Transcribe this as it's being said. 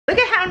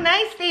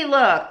nice they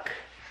look.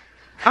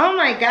 Oh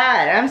my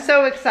God, I'm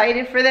so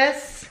excited for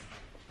this.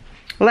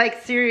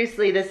 Like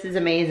seriously, this is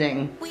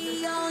amazing.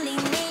 We only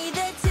need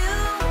the two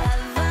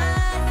of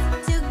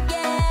us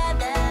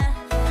together.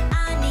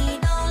 I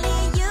need only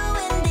you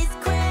in this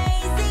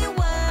crazy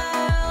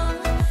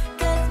world.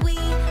 'Cause we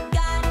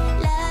got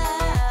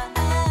love,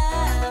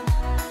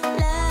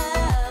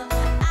 love.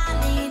 I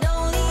need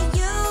only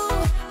you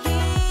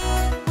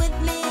here with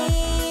me.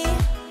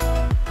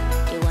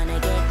 You wanna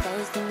get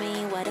close to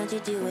me? Why don't you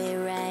do it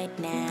right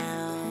now?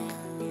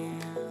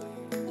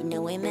 You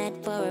know we met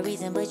for a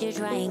reason, but you're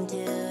trying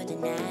to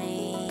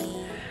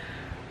deny.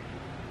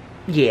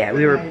 Yeah,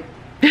 we were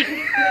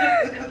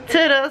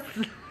Toodles.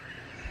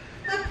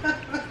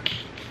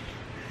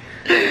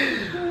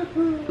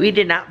 We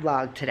did not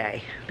vlog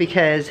today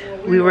because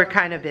we were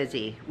kind of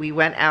busy. We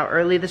went out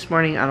early this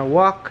morning on a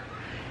walk,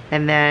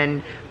 and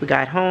then we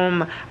got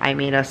home. I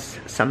made us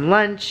some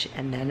lunch,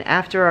 and then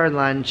after our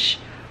lunch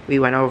we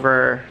went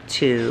over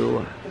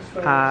to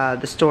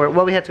the store.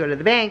 Well, we had to go to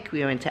the bank.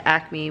 We went to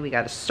Acme. We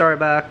got a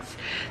Starbucks.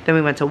 Then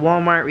we went to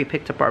Walmart. We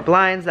picked up our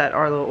blinds that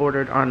ArLo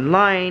ordered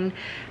online.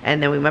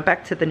 And then we went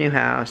back to the new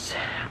house.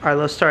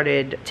 ArLo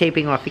started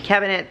taping off the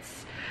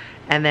cabinets.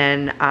 And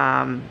then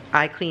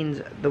I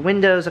cleaned the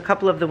windows, a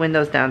couple of the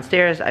windows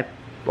downstairs. I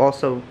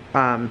also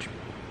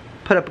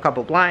put up a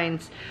couple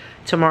blinds.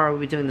 Tomorrow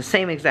we'll be doing the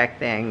same exact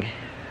thing.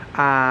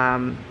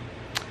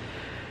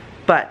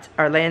 But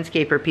our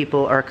landscaper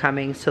people are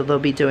coming, so they'll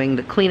be doing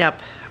the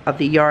cleanup of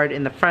the yard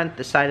in the front,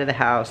 the side of the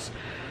house,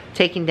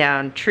 taking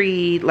down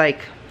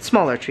like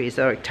smaller trees,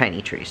 they're like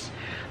tiny trees,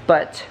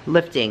 but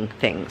lifting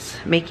things,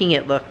 making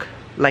it look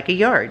like a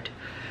yard.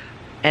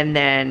 And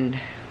then,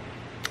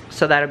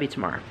 so that'll be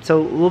tomorrow.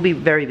 So we'll be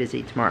very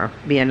busy tomorrow,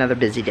 be another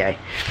busy day.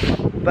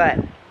 But,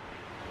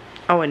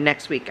 oh, and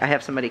next week I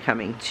have somebody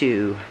coming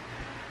to,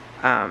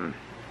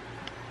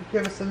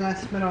 give us an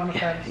estimate on the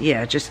fence.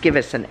 Yeah, just give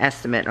us an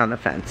estimate on the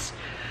fence.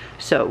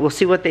 So we'll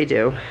see what they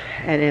do,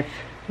 and if,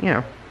 you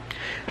know,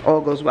 all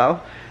goes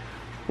well,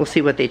 we'll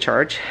see what they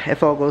charge.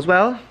 If all goes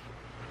well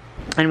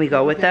and we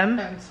go with them,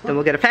 then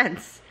we'll get a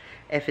fence.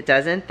 If it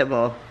doesn't, then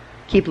we'll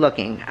keep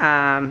looking.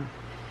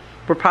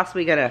 We're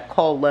possibly gonna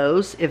call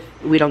Lowe's if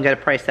we don't get a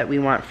price that we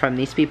want from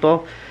these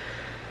people.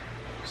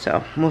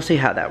 So we'll see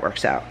how that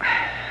works out.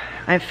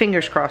 I have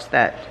fingers crossed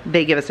that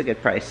they give us a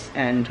good price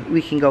and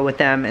we can go with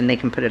them and they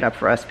can put it up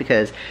for us,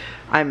 because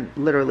I'm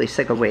literally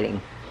sick of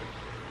waiting.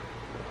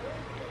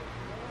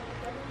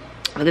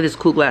 Look at this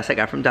cool glass I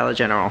got from Dollar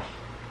General.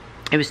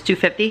 It was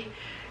 $2.50,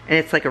 and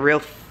it's like a real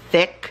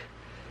thick,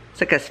 it's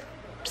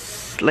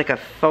like a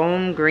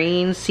foam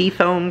green, sea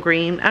foam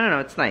green. I don't know,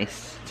 it's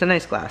nice. It's a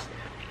nice glass.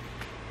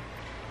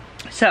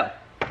 So,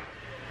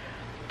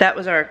 that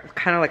was our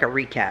kind of like a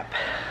recap.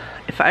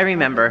 If I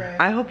remember, okay.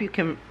 I hope you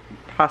can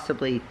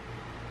possibly...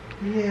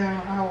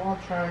 Yeah, I'll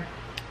try.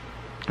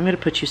 I'm gonna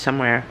put you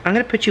somewhere. I'm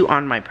gonna put you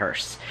on my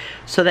purse.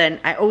 So then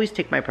I always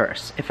take my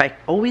purse. If I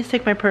always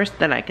take my purse,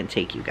 then I can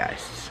take you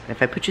guys.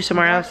 If I put you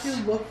somewhere else... You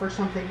look for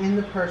something in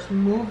the purse,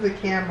 move the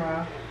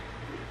camera,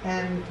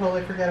 and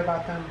totally forget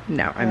about them.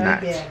 No, I'm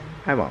not.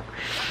 I won't.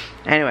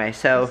 Anyway,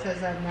 so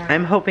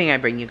I'm hoping I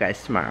bring you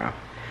guys tomorrow.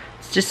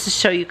 It's just to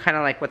show you kind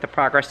of like what the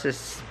progress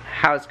is,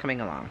 how it's coming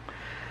along.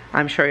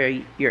 I'm sure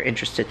you're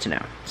interested to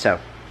know. So...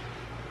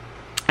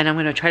 And I'm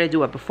going to try to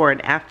do a before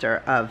and after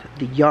of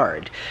the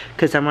yard,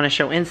 because I want to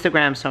show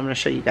Instagram, so I'm going to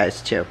show you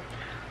guys too.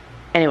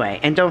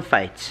 Anyway, and don't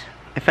fight.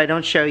 If I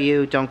don't show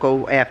you, don't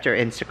go after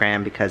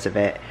Instagram because of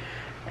it.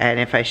 And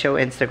if I show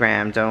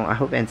Instagram, I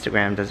hope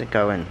Instagram doesn't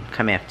go and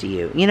come after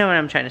you. You know what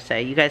I'm trying to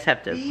say? You guys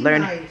have to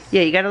learn. Nice.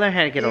 Yeah, you got to learn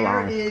how to get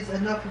along. There is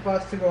enough of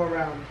us to go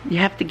around. You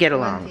have to get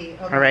along.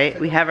 All right?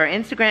 We have our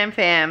Instagram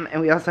fam, and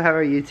we also have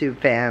our YouTube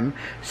fam.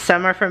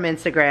 Some are from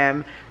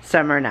Instagram,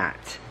 some are not.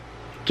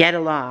 Get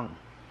along.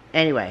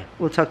 Anyway,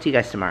 we'll talk to you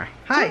guys tomorrow.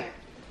 Hi.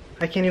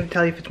 I can't even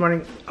tell you if it's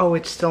morning. Oh,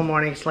 it's still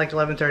morning. It's like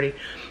 11:30.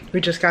 We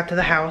just got to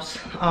the house.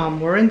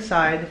 We're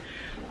inside.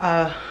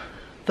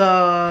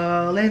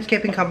 The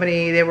landscaping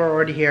company, they were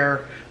already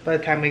here by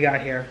the time we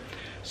got here.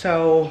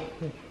 So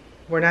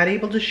we're not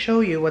able to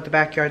show you what the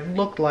backyard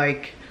looked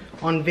like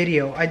on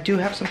video. I do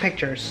have some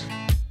pictures.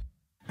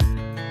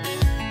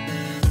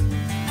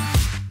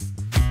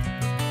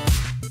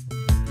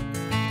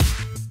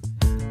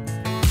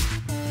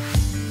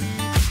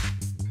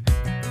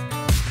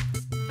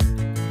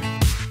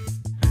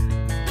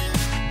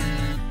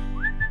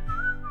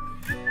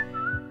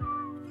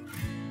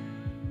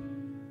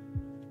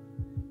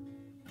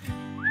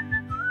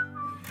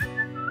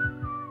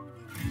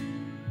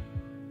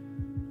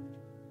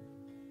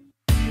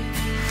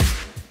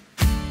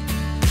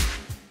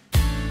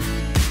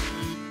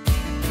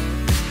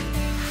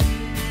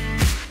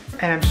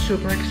 And I'm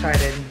super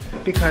excited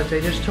because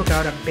they just took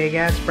out a big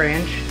ass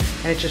branch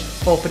and it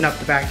just opened up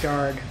the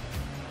backyard.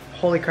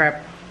 Holy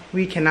crap.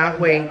 We cannot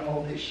wait.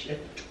 All this shit.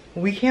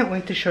 We can't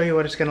wait to show you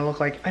what it's gonna look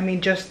like. I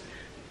mean, just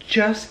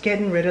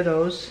getting rid of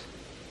those.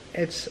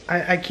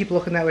 I keep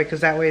looking that way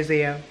because that way is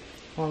the,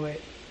 oh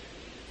wait.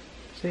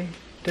 See,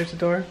 there's the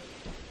door.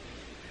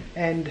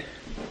 And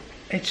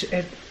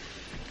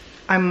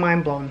I'm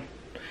mind blown.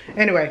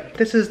 Anyway,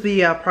 this is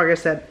the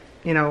progress that,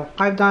 you know,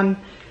 I've done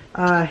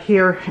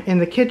here in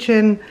the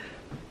kitchen.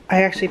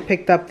 I actually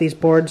picked up these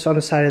boards on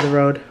the side of the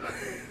road.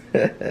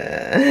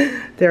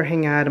 They're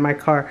hanging out of my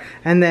car.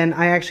 And then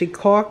I actually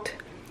caulked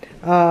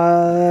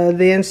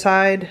the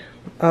inside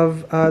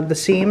of the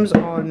seams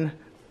on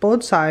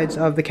both sides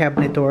of the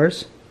cabinet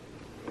doors.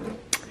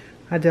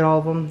 I did all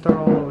of them. They're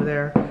all over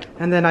there.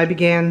 And then I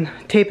began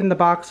taping the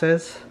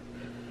boxes.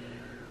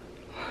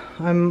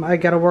 I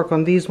gotta work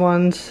on these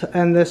ones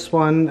and this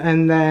one,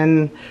 and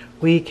then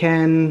we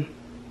can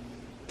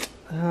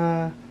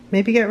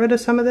maybe get rid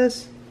of some of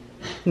this.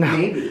 No,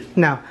 maybe.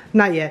 No,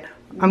 not yet.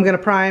 I'm gonna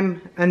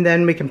prime and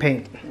then we can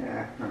paint.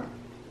 Yeah.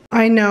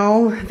 I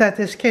know that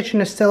this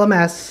kitchen is still a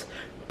mess,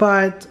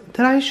 but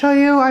did I show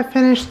you I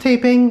finished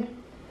taping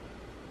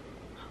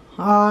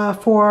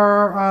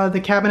for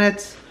the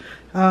cabinets?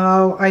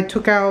 I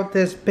took out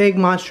this big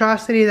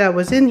monstrosity that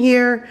was in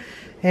here,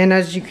 and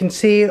as you can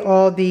see,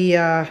 all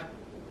the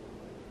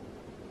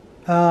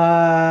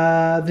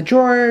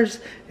drawers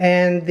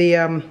and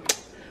the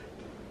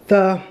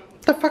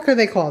fuck are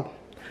they called?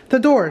 The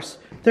doors.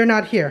 They're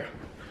not here.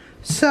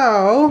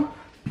 So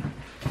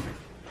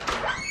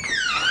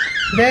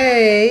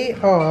they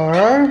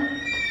are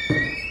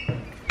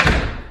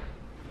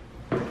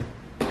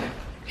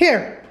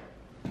here.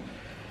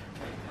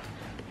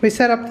 We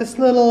set up this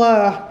little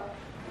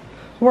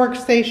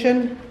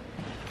workstation.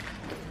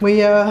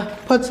 We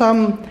put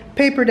some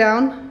paper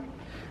down,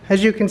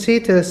 as you can see,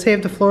 to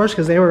save the floors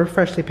because they were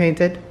freshly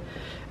painted,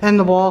 and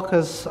the wall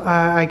because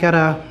I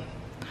gotta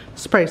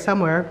spray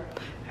somewhere.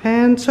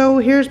 And so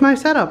here's my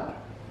setup.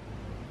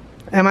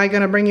 Am I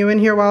gonna bring you in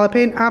here while I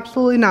paint?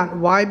 Absolutely not.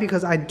 Why?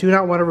 Because I do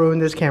not want to ruin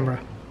this camera.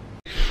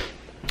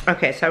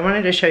 Okay, so I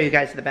wanted to show you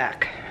guys the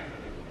back.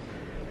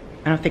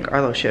 I don't think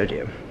ArLo showed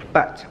you,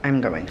 but I'm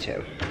going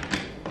to.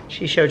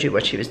 She showed you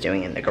what she was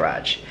doing in the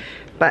garage,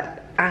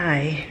 but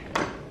I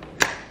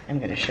am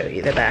gonna show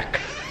you the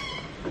back.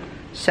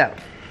 So,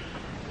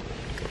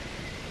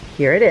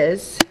 here it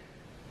is.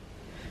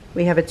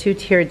 We have a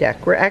 2-tier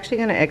deck. We're actually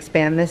gonna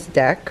expand this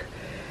deck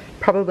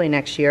probably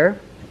next year,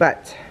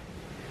 but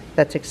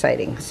that's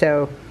exciting.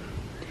 So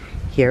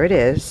here it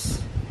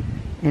is,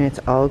 and it's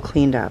all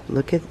cleaned up.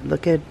 Look at,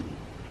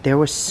 there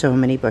were so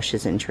many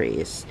bushes and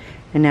trees,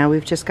 and now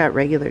we've just got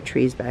regular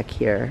trees back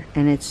here,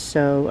 and it's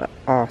so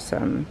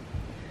awesome.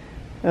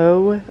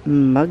 Oh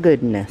my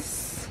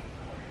goodness.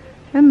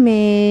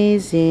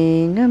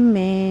 Amazing,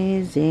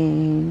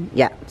 amazing.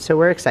 Yeah, so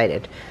we're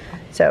excited.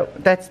 So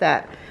that's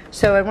that.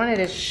 So I wanted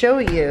to show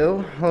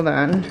you, hold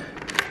on.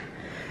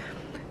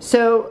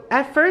 So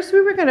at first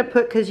we were gonna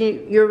put, cause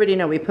you already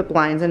know we put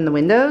blinds in the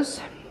windows.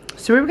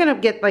 So we were gonna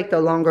get like the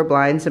longer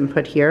blinds and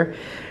put here.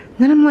 And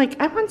then I'm like,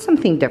 I want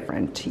something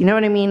different. You know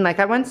what I mean? Like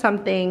I want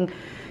something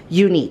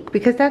unique,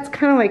 because that's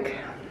kind of like,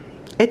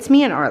 it's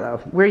me and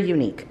ArLo, we're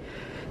unique.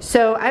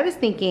 So I was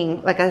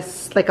thinking like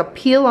a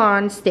peel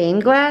on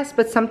stained glass,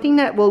 but something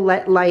that will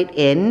let light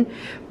in,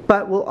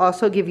 but will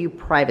also give you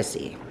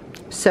privacy.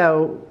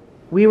 So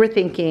we were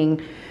thinking,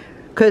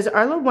 because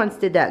ArLo once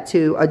did that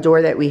to a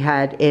door that we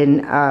had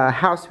in a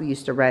house we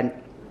used to rent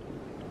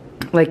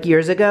like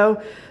years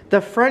ago. The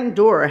front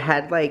door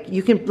had like,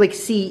 you can like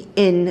see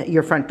in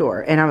your front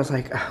door. And I was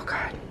like, oh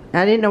God,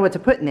 I didn't know what to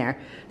put in there.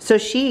 So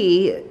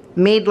she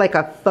made like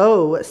a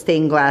faux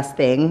stained glass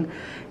thing,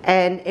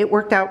 and it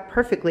worked out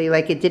perfectly.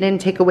 Like it didn't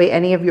take away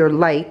any of your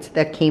light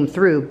that came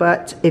through,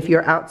 but if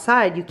you're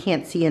outside, you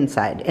can't see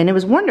inside. And it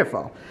was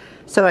wonderful.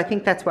 So I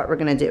think that's what we're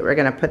gonna do. We're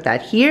gonna put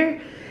that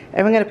here,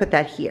 and we're gonna put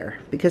that here,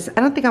 because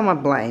I don't think I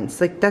want blinds.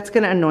 Like that's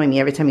gonna annoy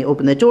me every time you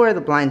open the door. The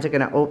blinds are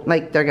gonna open,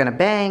 like they're gonna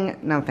bang.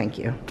 No, thank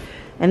you.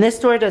 And this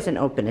door doesn't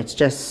open, it's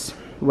just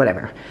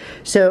whatever.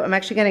 So I'm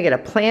actually gonna get a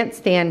plant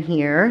stand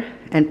here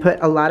and put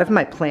a lot of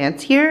my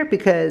plants here,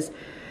 because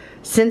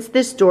since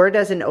this door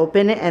doesn't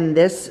open and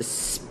this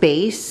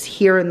space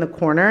here in the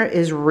corner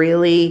is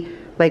really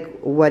like,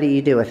 what do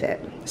you do with it?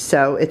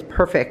 So it's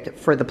perfect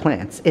for the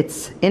plants.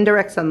 It's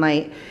indirect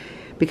sunlight,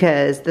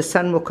 because the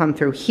sun will come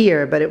through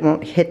here, but it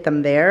won't hit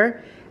them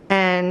there,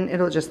 and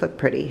it'll just look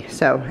pretty.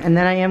 So, and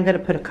then I am gonna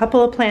put a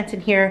couple of plants in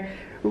here.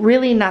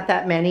 Really not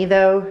that many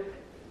though.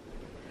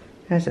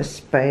 There's a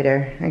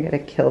spider. I gotta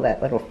kill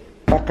that little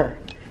fucker.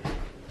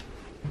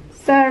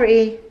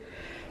 Sorry.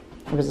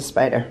 It was a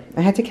spider.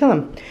 I had to kill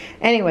him.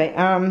 Anyway,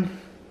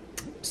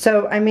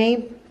 so I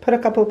may put a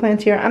couple of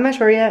plants here. I'm not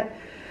sure yet,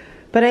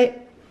 but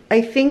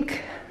I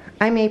think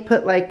I may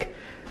put like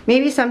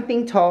maybe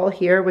something tall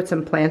here with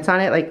some plants on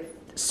it, like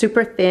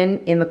super thin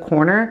in the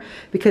corner,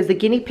 because the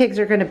guinea pigs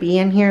are gonna be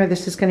in here.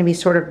 This is gonna be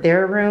sort of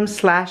their room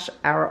slash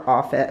our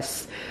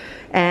office.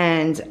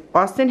 And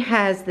Austin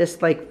has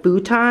this like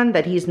futon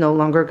that he's no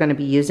longer gonna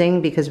be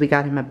using, because we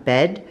got him a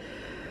bed,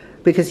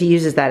 because he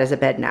uses that as a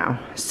bed now.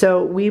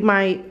 So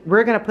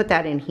we're gonna put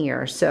that in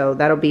here. So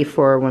that'll be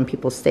for when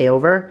people stay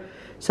over.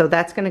 So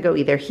that's gonna go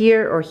either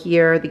here or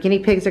here. The guinea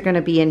pigs are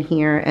gonna be in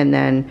here, and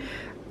then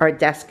our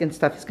desk and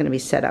stuff is gonna be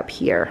set up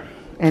here.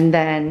 And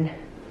then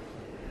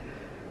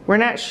we're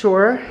not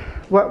sure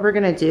what we're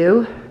gonna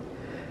do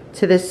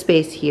to this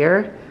space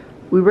here.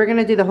 We were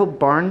gonna do the whole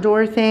barn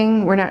door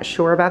thing. We're not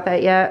sure about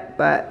that yet,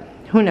 but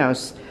who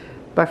knows.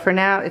 But for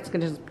now, it's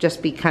gonna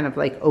just be kind of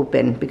like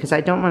open because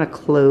I don't wanna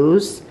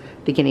close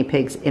the guinea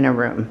pigs in a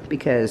room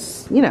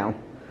because, you know,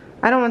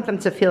 I don't want them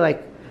to feel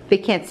like they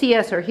can't see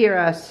us or hear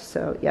us.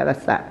 So yeah,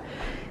 that's that.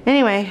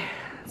 Anyway,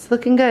 it's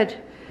looking good.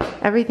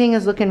 Everything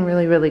is looking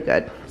really, really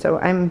good. So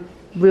I'm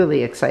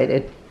really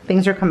excited.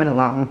 Things are coming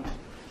along.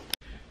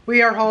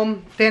 We are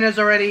home. Dana's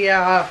already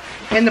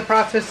in the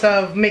process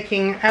of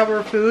making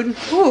our food.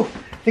 Ooh,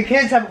 the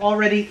kids have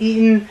already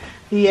eaten.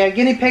 The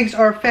guinea pigs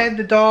are fed.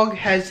 The dog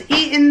has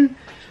eaten.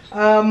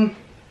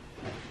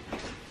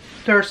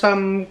 There's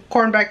some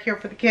corn back here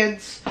for the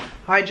kids.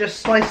 I just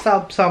sliced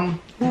up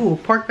some,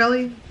 pork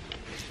belly.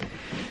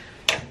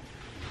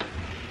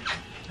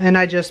 And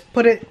I just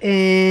put it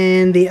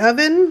in the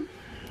oven.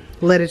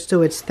 Let it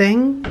do its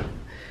thing.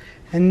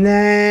 And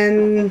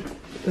then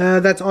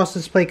that's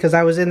Austin's plate because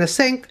I was in the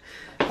sink.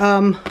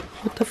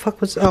 What the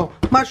fuck was,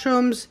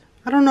 mushrooms.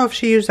 I don't know if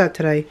she used that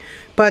today.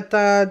 But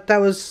that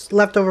was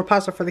leftover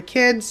pasta for the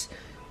kids.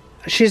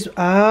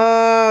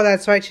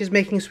 That's right, she's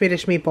making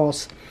Swedish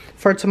meatballs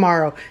for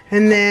tomorrow.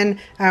 And then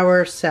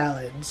our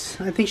salads.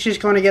 I think she's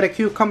going to get a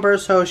cucumber,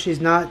 so she's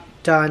not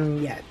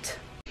done yet.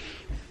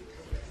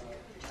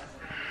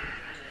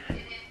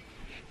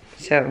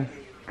 So,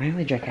 I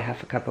only drank a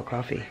half a cup of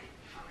coffee.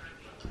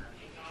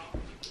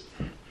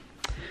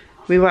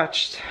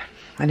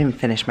 I didn't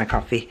finish my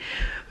coffee.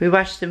 We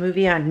watched a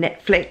movie on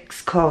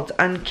Netflix called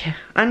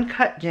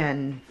Uncut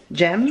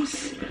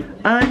Gems.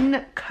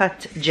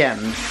 Uncut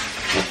Gems.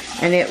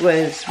 And it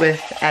was with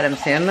Adam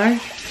Sandler.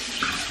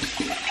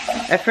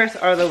 At first,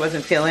 ArLo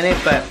wasn't feeling it,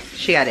 but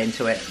she got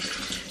into it.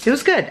 It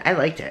was good. I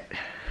liked it.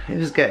 It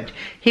was good.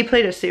 He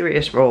played a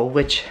serious role,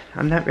 which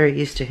I'm not very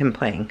used to him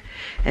playing.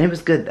 And it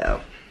was good,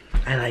 though.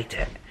 I liked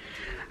it.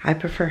 I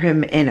prefer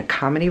him in a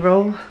comedy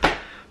role,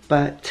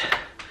 but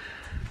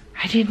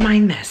I didn't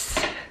mind this.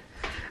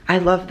 I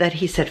love that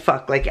he said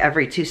fuck like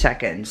every 2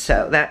 seconds,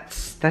 so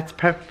that's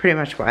pretty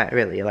much why I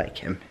really like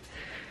him.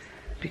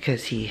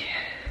 Because he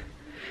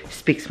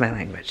speaks my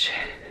language.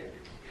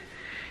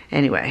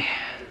 Anyway.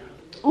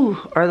 Ooh,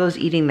 ArLo's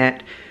eating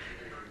that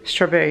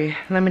strawberry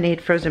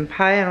lemonade frozen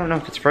pie. I don't know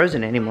if it's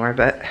frozen anymore,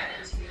 but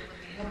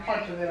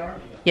Parts of it are.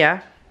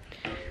 yeah.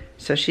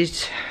 So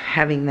she's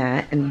having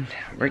that, and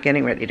we're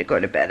getting ready to go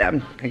to bed.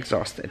 I'm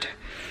exhausted.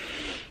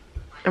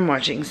 I'm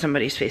watching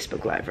somebody's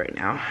Facebook Live right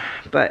now,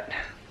 but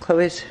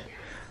Chloe's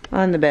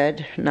on the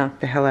bed,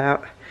 knocked the hell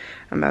out.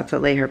 I'm about to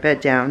lay her bed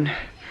down,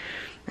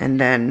 and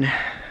then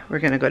we're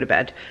gonna go to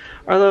bed.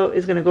 ArLo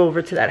is gonna go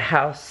over to that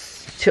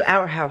house, to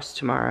our house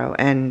tomorrow,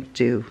 and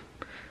do,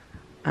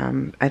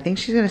 I think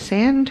she's gonna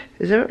sand.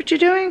 Is that what you're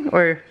doing,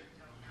 or?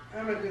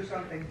 I'm gonna do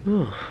something.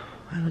 Ooh,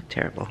 I look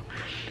terrible.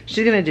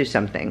 She's gonna do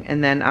something,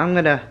 and then I'm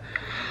gonna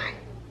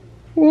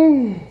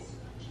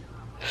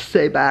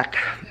stay back.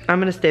 I'm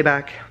gonna stay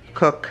back,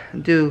 cook,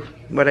 do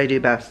what I do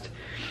best.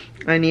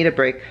 I need a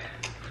break.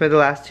 For the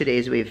last 2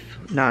 days, we've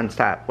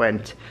nonstop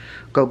went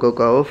go, go,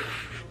 go,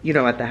 you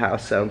know, at the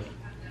house, so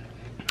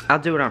I'll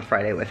do it on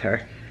Friday with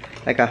her.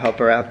 Like, I'll help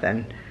her out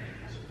then.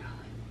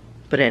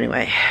 But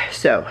anyway,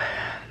 so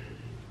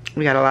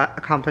we got a lot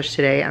accomplished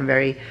today. I'm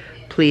very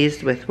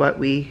pleased with what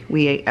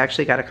we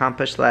actually got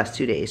accomplished the last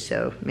 2 days,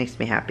 so it makes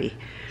me happy.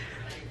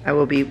 I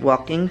will be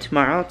walking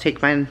tomorrow. I'll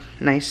take my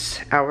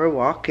nice hour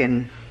walk,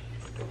 and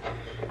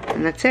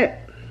that's it.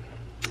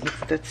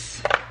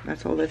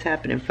 That's all that's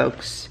happening,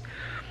 folks.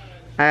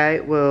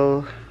 I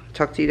will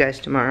talk to you guys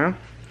tomorrow,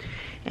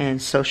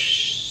 and so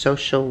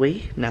shall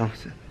we. No,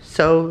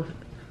 so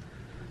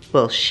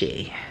will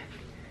she.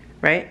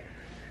 Right?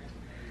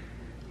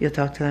 You'll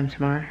talk to them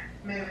tomorrow?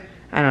 Maybe.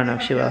 I don't know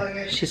if she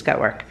will. She's got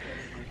work.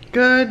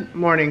 Good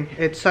morning.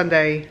 It's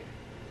Sunday,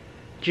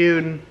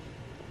 June.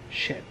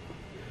 Shit.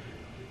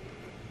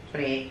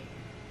 28.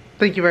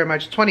 Thank you very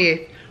much.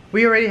 28th.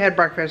 We already had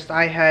breakfast.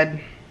 I had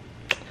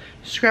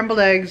scrambled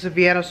eggs,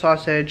 Vienna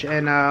sausage,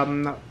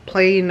 and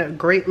plain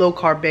Great Low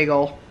Carb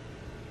bagel.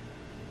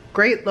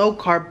 Great Low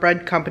Carb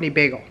Bread Company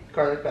bagel.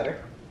 Garlic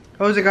butter.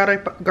 Oh, is it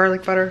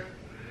garlic butter?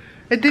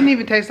 It didn't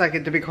even taste like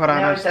it, to be quite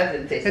honest. No, it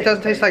doesn't taste it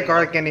doesn't taste like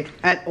garlic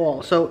at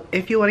all. So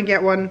if you want to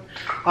get one,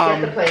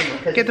 get the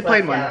plain one. Get the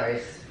plain one.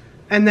 Calories.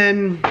 And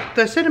then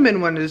the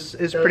cinnamon one is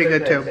pretty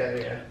good too.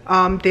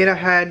 Yeah. Dana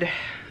had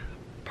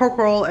pork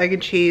roll, egg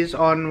and cheese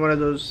on one of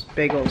those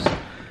bagels.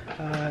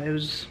 It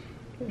was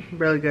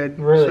really good.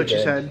 Really that's what good.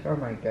 she said. Oh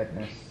my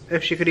goodness.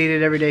 If she could eat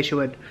it every day, she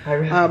would. I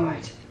really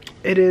would.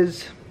 It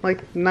is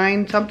like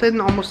 9 something,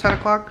 almost 10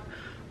 o'clock.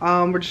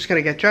 We're just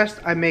gonna get dressed.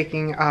 I'm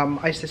making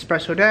iced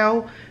espresso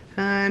now,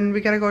 and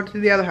we gotta go to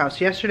the other house.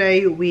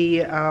 Yesterday we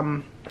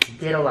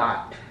did a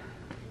lot.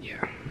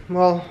 Yeah.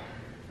 Well,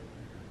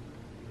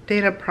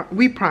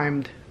 we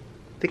primed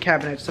the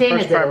cabinets. The Dana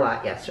first did primer. a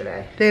lot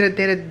yesterday. Dana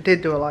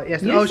did do a lot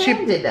yesterday. You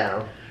sanded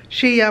though.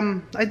 She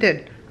I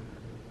did.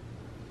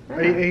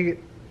 Oh.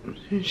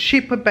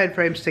 She put bed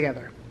frames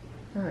together.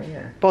 Oh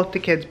yeah. Both the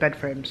kids' bed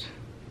frames.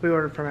 We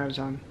ordered from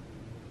Amazon.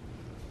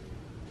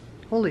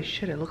 Holy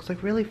shit, it looks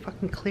like really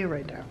fucking clear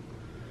right now.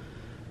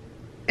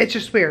 It's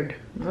just weird.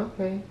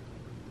 Okay.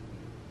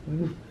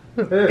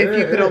 If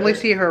you could only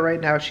see her right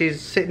now,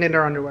 she's sitting in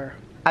her underwear.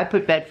 I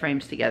put bed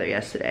frames together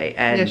yesterday,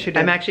 and Yes, you did.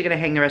 I'm actually gonna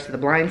hang the rest of the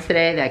blinds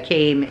today. That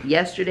came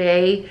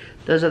yesterday.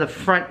 Those are the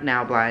front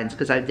now blinds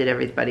because I did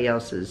everybody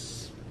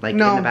else's like in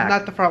the No, back.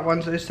 not the front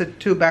ones. It's the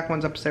 2 back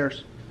ones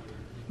upstairs.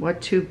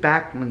 What 2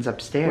 back ones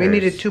upstairs? We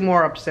needed 2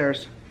 more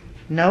upstairs.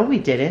 No, we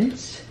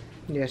didn't.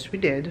 Yes, we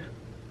did.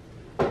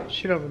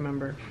 She don't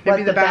remember. What,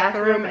 Maybe the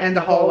bathroom and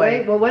the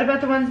hallway. Well, what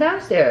about the ones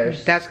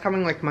downstairs? That's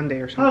coming like Monday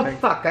or Oh something.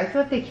 fuck! I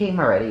thought they came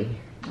already.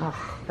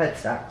 Oh, that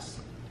sucks.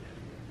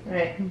 All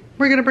right.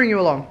 We're gonna bring you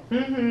along.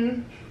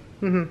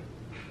 Mm-hmm.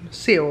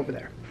 See you over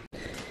there.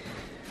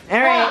 All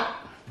right.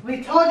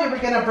 We told you we're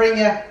gonna bring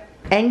you.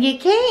 And you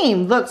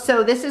came. Look,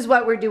 so this is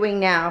what we're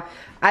doing now.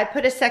 I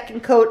put a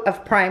second coat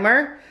of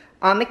primer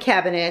on the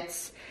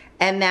cabinets,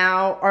 and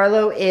now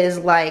ArLo is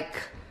like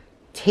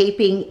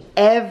taping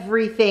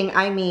everything.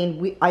 I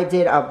mean, I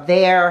did up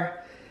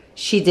there.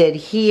 She did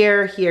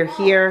here, here,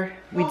 here.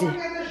 We did. Don't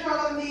forget to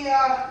show them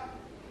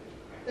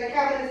the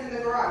cabinets in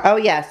the garage. Oh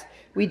yes,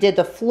 we did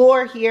the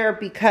floor here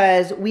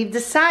because we've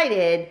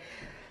decided.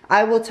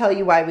 I will tell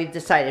you why we've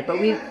decided, but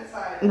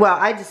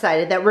I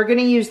decided that we're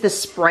gonna use the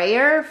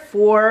sprayer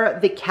for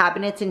the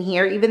cabinets in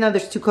here, even though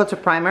there's 2 coats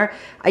of primer.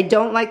 I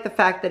don't like the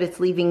fact that it's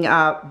leaving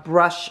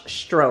brush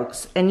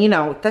strokes, and you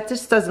know, that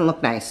just doesn't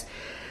look nice.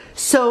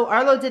 So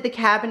ArLo did the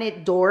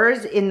cabinet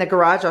doors in the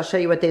garage. I'll show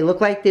you what they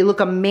look like. They look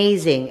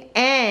amazing,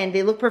 and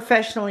they look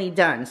professionally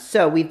done.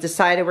 So we've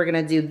decided we're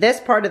gonna do this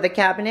part of the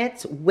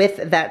cabinets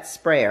with that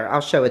sprayer.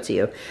 I'll show it to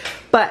you.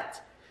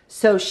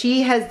 So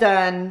she has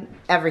done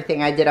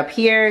everything. I did up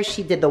here,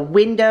 she did the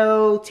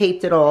window,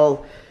 taped it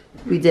all.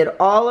 We did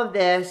all of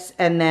this,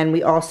 and then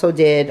we also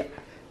did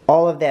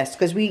all of this.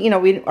 Because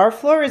our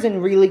floor is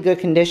in really good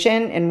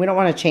condition, and we don't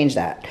want to change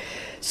that.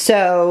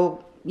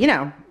 So, you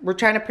know, we're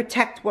trying to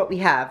protect what we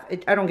have.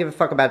 I don't give a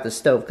fuck about the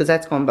stove, because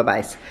that's going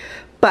bye-bye.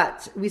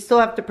 But we still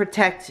have to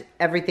protect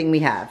everything we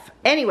have.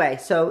 Anyway,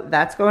 so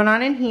that's going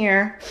on in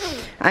here.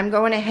 I'm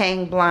going to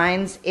hang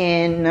blinds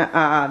in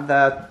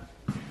the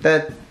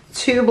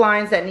 2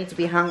 blinds that need to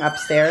be hung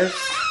upstairs.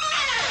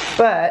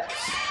 But,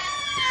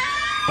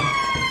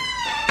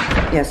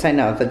 yes, I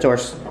know, the door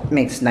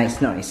makes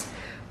nice noise.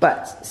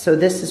 But, so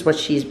this is what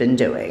she's been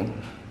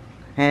doing.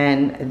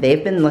 And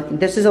they've been looking,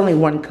 this is only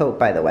 1 coat,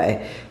 by the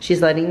way.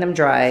 She's letting them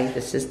dry.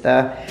 This is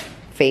the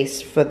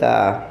face for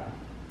the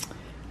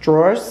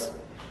drawers.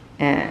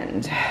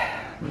 And,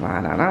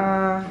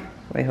 la-da-da.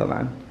 Wait, hold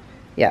on.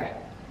 Yeah,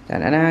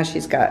 da-da-da.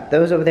 She's got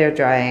those over there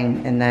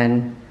drying, and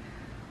then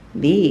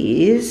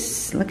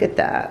these, look at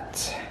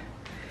that.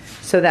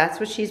 So that's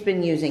what she's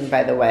been using,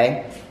 by the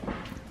way.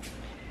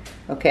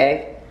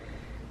 Okay,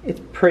 it's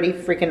pretty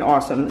freaking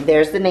awesome.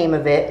 There's the name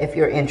of it if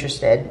you're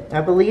interested.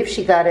 I believe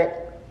she got it,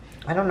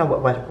 I don't know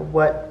what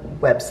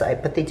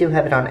website, but they do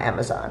have it on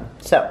Amazon.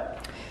 So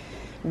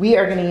we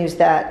are gonna use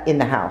that in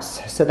the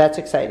house. So that's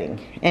exciting.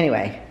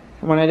 Anyway,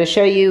 I wanted to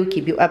show you,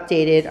 keep you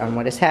updated on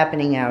what is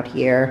happening out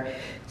here.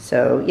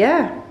 So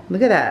yeah,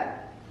 look at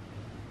that.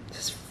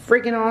 It's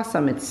freaking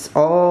awesome. It's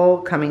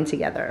all coming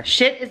together.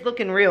 Shit is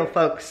looking real,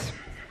 folks.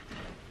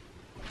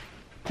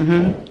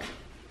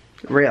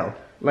 Real.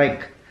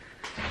 Like,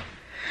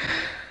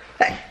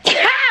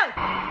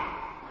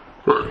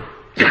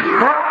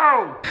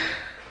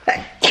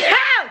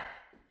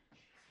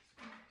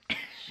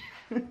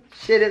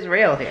 shit is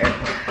real here.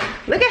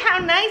 Look at how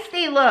nice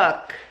they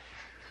look.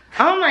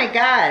 Oh my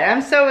God,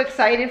 I'm so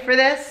excited for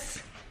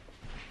this.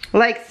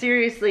 Like,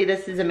 seriously,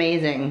 this is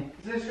amazing.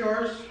 Is this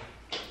yours?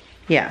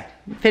 Yeah,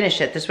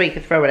 finish it. This way you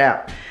can throw it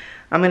out.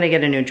 I'm gonna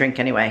get a new drink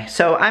anyway.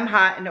 So I'm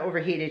hot and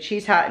overheated.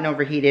 She's hot and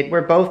overheated.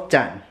 We're both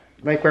done.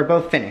 Like, we're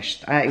both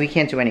finished. We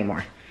can't do any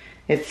more.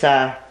 It's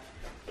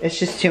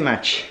just too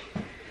much.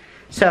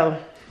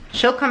 So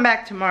she'll come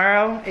back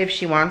tomorrow if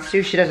she wants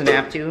to. She doesn't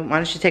have to. Why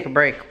don't she take a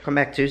break? Come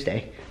back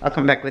Tuesday. I'll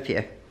come back with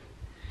you.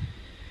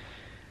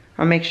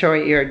 I'll make sure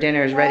your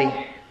dinner is ready.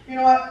 You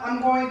know what?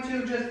 I'm going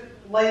to just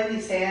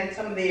lightly sand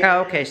some of the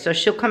Oh, okay. So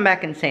she'll come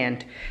back and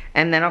sand.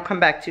 And then I'll come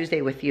back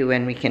Tuesday with you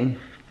and we can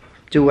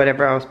do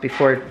whatever else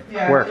before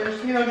work.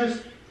 There's, you know,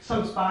 just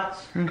some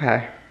spots.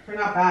 Okay. They're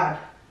not bad.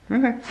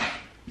 Okay.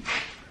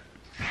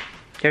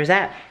 There's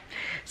that.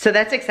 So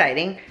that's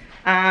exciting.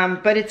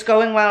 But it's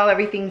going well.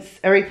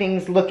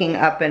 Everything's looking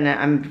up and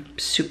I'm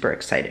super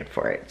excited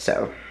for it.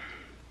 So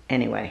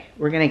anyway,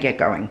 we're gonna get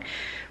going.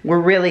 We're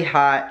really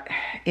hot.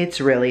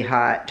 It's really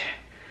hot.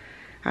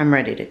 I'm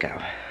ready to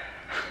go.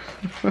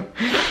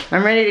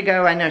 I'm ready to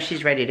go. I know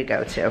she's ready to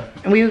go too.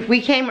 And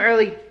we came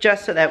early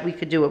just so that we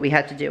could do what we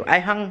had to do. I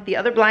hung the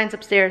other blinds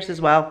upstairs as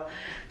well.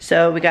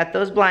 So we got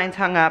those blinds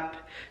hung up.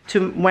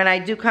 To when I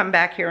do come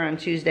back here on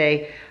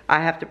Tuesday,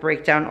 I have to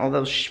break down all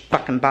those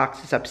fucking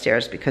boxes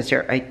upstairs because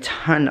there are a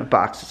ton of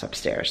boxes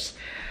upstairs.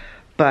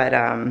 But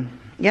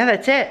yeah,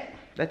 that's it.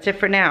 That's it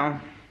for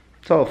now.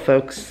 That's all,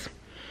 folks.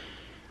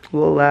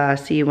 We'll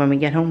see you when we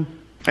get home.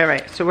 All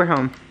right, so we're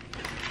home.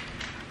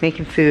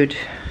 Making food.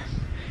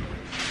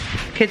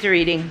 Kids are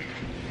eating.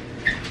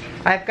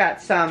 I've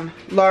got some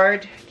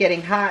lard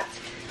getting hot.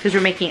 because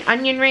we're making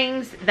onion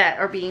rings that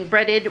are being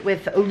breaded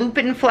with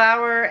lupin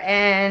flour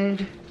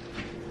and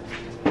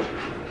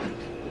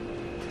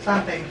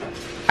something.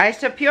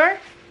 Isopure?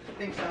 I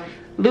think so.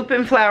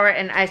 Lupin flour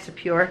and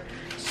Isopure.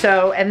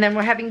 So, and then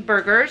we're having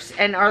burgers,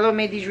 and ArLo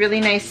made these really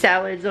nice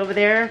salads over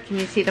there. Can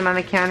you see them on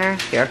the counter?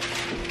 Here.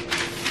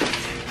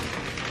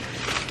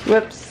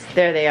 Whoops,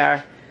 there they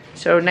are.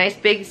 So nice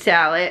big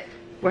salad.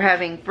 We're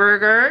having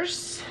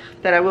burgers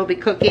that I will be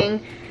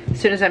cooking as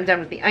soon as I'm done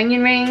with the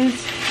onion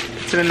rings.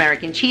 Some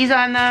American cheese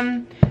on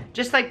them.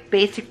 Just like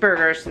basic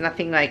burgers,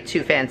 nothing like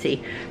too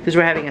fancy, because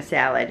we're having a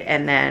salad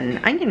and then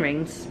onion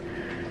rings.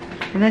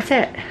 And that's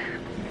it.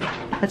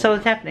 That's all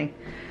that's happening.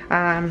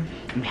 I'm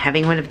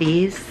having one of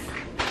these.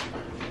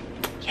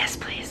 Yes,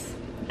 please.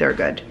 They're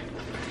good.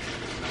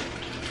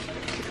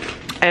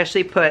 I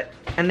actually put,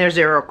 and they're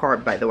 0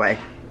 carb, by the way.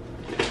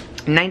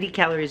 90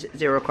 calories,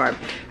 0 carb.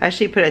 I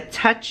actually put a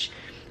touch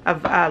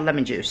of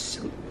lemon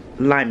juice.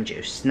 Lime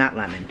juice, not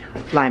lemon.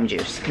 Lime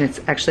juice. And it's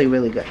actually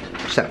really good.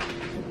 So,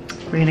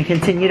 we're gonna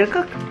continue to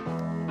cook.